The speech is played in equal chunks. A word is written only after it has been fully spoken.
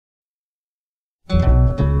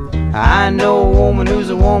I know a woman who's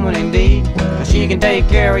a woman indeed. She can take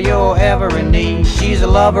care of your every need. She's a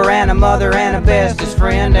lover and a mother and a bestest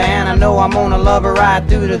friend, and I know I'm gonna love her right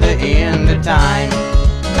through to the end of time.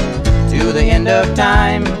 To the end of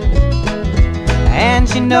time. And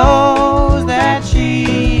she knows that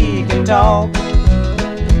she can talk,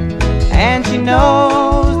 and she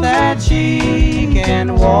knows that she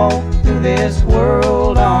can walk through this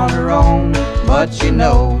world on her own. But she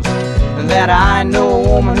knows that I know a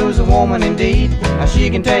woman who's a woman indeed. She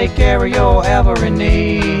can take care of your every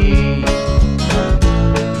need.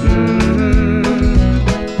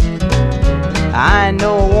 I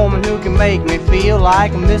know a woman who can make me feel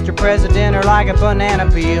like a Mr. President or like a banana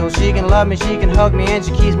peel. She can love me, she can hug me, and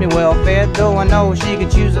she keeps me well fed, though I know she could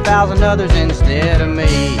choose 1,000 others instead of me.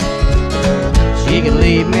 She could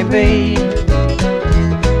leave me be,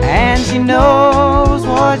 and she knows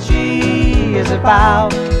what she is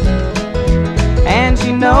about, and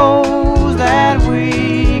she knows that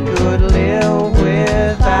we could live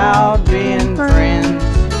without being friends.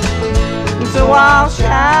 So I'll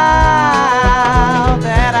shout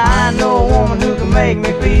that I know a woman who can make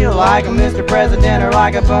me feel like a Mr. President or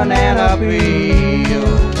like a banana peel.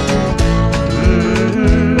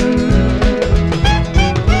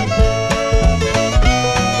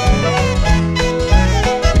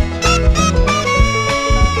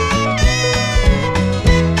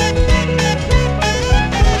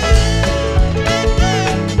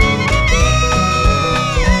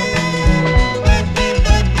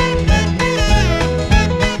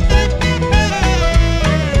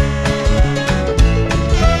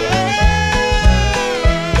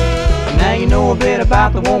 A bit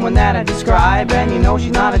about the woman that I describe, and you know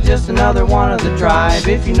she's not just another one of the tribe.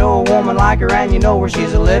 If you know a woman like her and you know where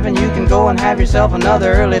she's a-living, you can go and have yourself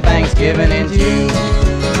another early Thanksgiving in June.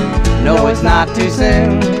 No, it's not too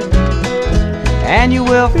soon, and you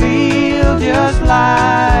will feel just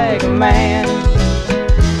like a man,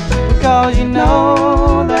 because you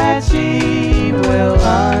know that she will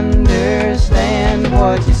understand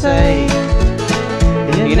what you say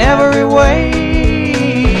in every way.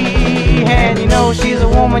 And you know she's a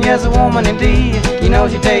woman, yes, a woman indeed. You know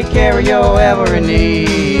she take care of your every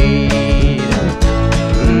need.